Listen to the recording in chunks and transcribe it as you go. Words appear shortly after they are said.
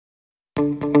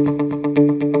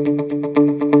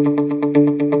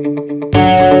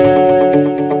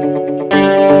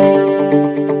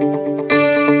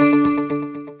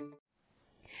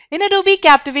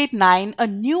Captivate 9, a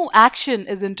new action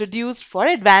is introduced for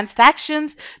advanced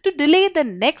actions to delay the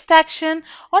next action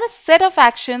or a set of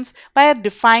actions by a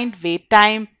defined wait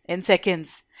time in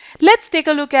seconds. Let's take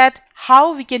a look at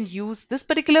how we can use this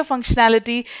particular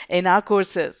functionality in our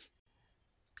courses.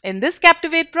 In this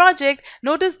Captivate project,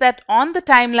 notice that on the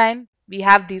timeline, we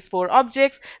have these 4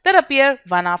 objects that appear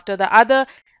one after the other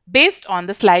based on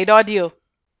the slide audio.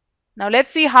 Now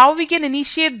let's see how we can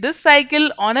initiate this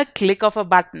cycle on a click of a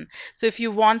button. So if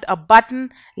you want a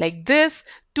button like this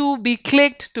to be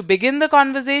clicked to begin the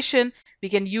conversation, we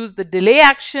can use the delay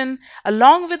action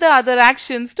along with the other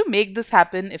actions to make this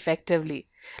happen effectively.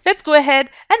 Let's go ahead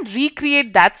and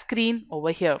recreate that screen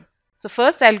over here. So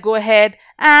first I'll go ahead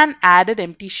and add an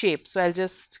empty shape. So I'll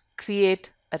just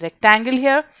create a rectangle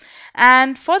here,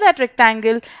 and for that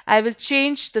rectangle I will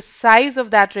change the size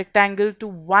of that rectangle to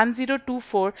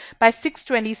 1024 by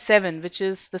 627, which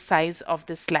is the size of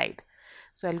this slide.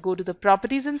 So I'll go to the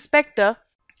properties inspector,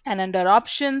 and under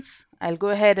options I'll go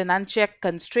ahead and uncheck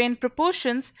constraint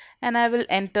proportions, and I will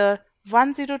enter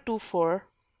 1024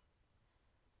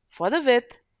 for the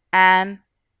width and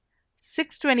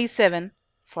 627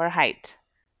 for height.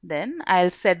 Then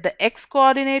I'll set the x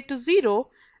coordinate to 0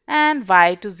 and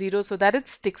y to 0 so that it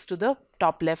sticks to the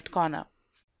top left corner.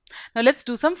 Now let's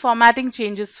do some formatting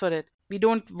changes for it. We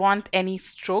don't want any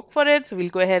stroke for it, so we'll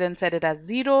go ahead and set it as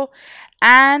 0,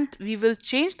 and we will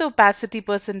change the opacity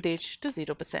percentage to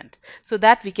 0% so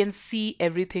that we can see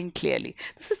everything clearly.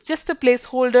 This is just a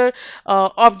placeholder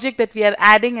object that we are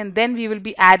adding, and then we will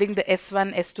be adding the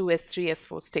S1, S2, S3,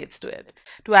 S4 states to it.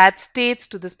 To add states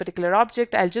to this particular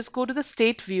object, I'll just go to the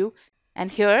state view,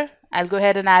 and here I'll go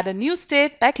ahead and add a new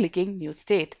state by clicking new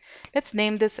state. Let's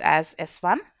name this as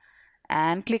S1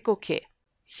 and click OK.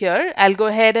 Here I'll go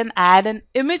ahead and add an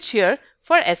image here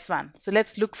for S1. So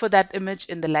let's look for that image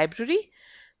in the library.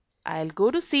 I'll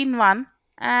go to scene 1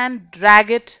 and drag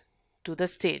it to the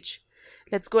stage.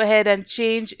 Let's go ahead and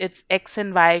change its X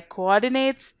and Y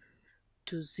coordinates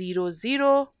to 0,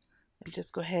 0. I'll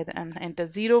just go ahead and enter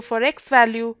 0 for X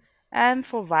value and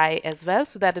for Y as well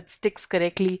so that it sticks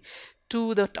correctly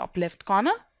to the top left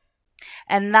corner.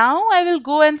 And now I will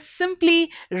go and simply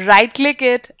right click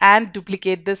it and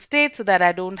duplicate the state so that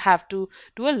I don't have to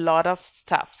do a lot of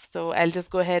stuff. So I'll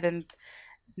just go ahead and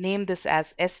name this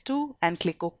as S2 and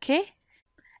click OK.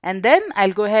 And then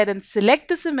I'll go ahead and select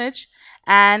this image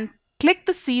and click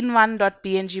the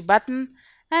scene1.png button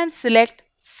and select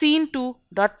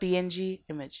scene2.png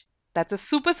image. That's a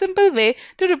super simple way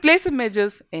to replace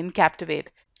images in Captivate.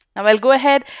 Now I'll go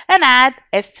ahead and add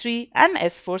S3 and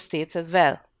S4 states as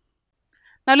well.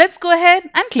 Now let's go ahead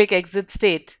and click exit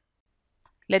state.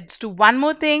 Let's do one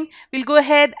more thing. We'll go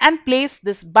ahead and place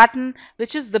this button,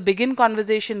 which is the begin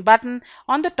conversation button,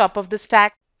 on the top of the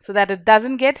stack so that it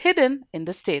doesn't get hidden in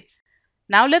the states.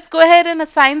 Now let's go ahead and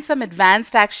assign some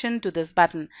advanced action to this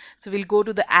button. So we'll go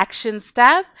to the actions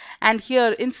tab, and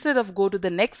here instead of go to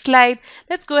the next slide,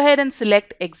 let's go ahead and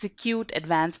select execute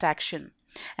advanced action.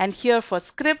 And here for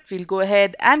script, we'll go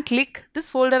ahead and click this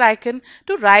folder icon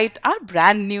to write our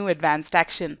brand new advanced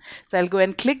action. So I'll go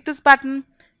and click this button,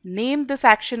 name this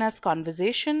action as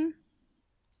conversation,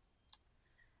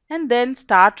 and then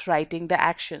start writing the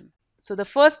action. So the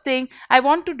first thing I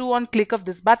want to do on click of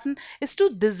this button is to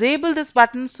disable this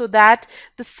button so that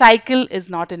the cycle is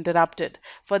not interrupted.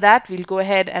 For that, we'll go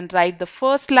ahead and write the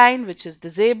first line, which is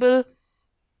disable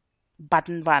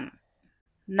button 1.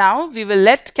 Now we will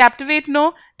let Captivate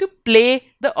know to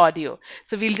play the audio.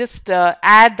 So we'll just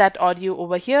add that audio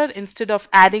over here instead of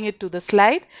adding it to the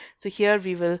slide. So here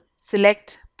we will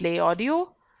select play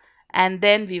audio, and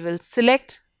then we will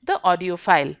select the audio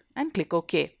file and click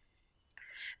OK.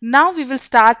 Now we will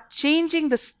start changing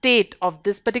the state of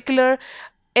this particular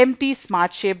empty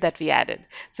smart shape that we added.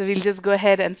 So we'll just go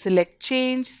ahead and select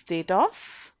change state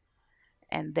of,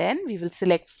 and then we will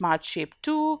select smart shape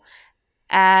 2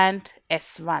 and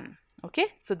S1. Okay,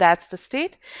 so that's the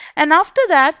state, and after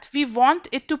that we want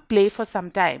it to play for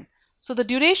some time. So the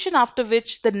duration after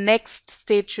which the next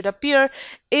state should appear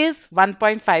is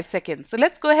 1.5 seconds. So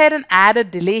let's go ahead and add a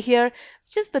delay here,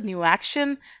 which is the new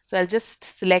action. So I'll just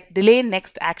select delay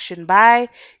next action by.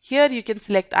 Here you can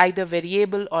select either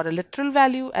variable or a literal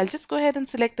value. I'll just go ahead and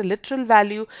select a literal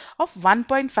value of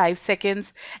 1.5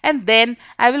 seconds, and then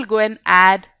I will go and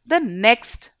add the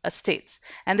next states.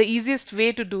 And the easiest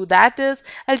way to do that is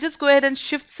I'll just go ahead and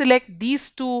shift select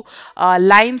these two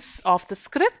lines of the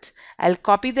script. I'll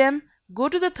copy them, go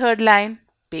to the third line,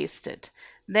 paste it,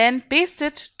 then paste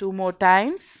it 2 more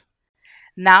times.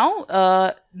 Now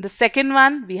the second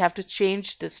one we have to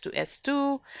change this to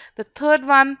S2, the third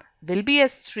one will be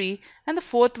S3, and the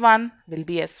fourth one will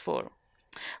be S4.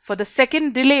 For the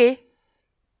second delay,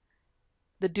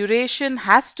 the duration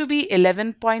has to be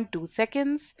 11.2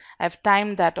 seconds. I've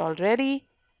timed that already.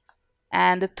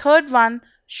 And the third one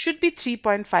should be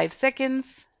 3.5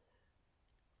 seconds.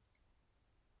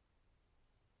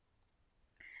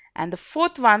 And the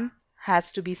fourth one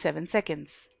has to be 7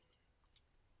 seconds.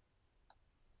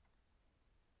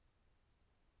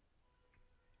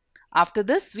 After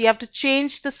this, we have to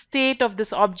change the state of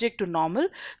this object to normal.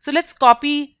 So let's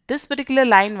copy this particular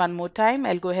line one more time.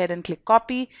 I'll go ahead and click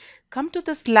copy, come to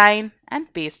this line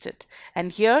and paste it.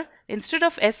 And here, instead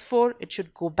of S4, it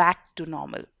should go back to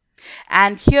normal.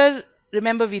 And here,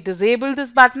 remember, we disabled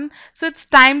this button. So it's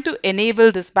time to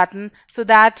enable this button so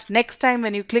that next time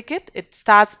when you click it, it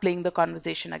starts playing the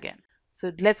conversation again.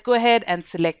 So let's go ahead and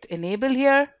select enable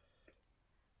here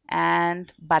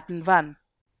and button 1.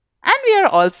 And we are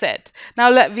all set.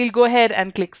 Now we'll go ahead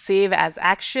and click Save as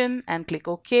Action and click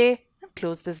OK and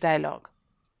close this dialog.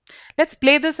 Let's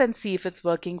play this and see if it's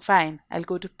working fine. I'll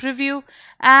go to Preview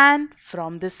and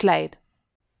from this slide.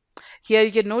 Here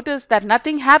you can notice that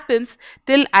nothing happens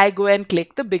till I go and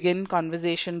click the Begin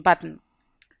Conversation button.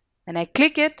 When I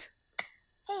click it.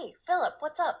 Hey, Philip,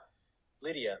 what's up?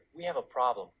 Lydia, we have a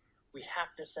problem. We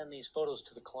have to send these photos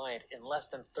to the client in less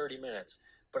than 30 minutes.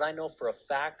 But I know for a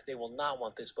fact they will not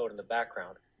want this boat in the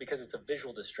background because it's a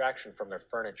visual distraction from their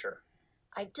furniture.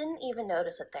 I didn't even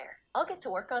notice it there. I'll get to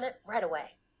work on it right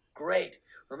away. Great.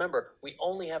 Remember, we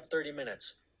only have 30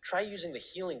 minutes. Try using the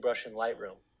healing brush in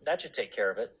Lightroom. That should take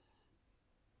care of it.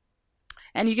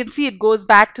 And you can see it goes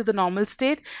back to the normal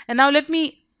state. And now let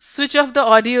me switch off the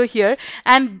audio here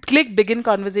and click Begin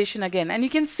Conversation again. And you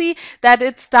can see that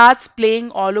it starts playing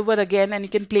all over again, and you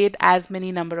can play it as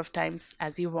many number of times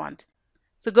as you want.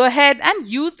 So go ahead and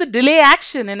use the delay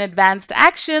action in Advanced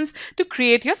Actions to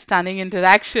create your stunning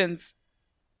interactions.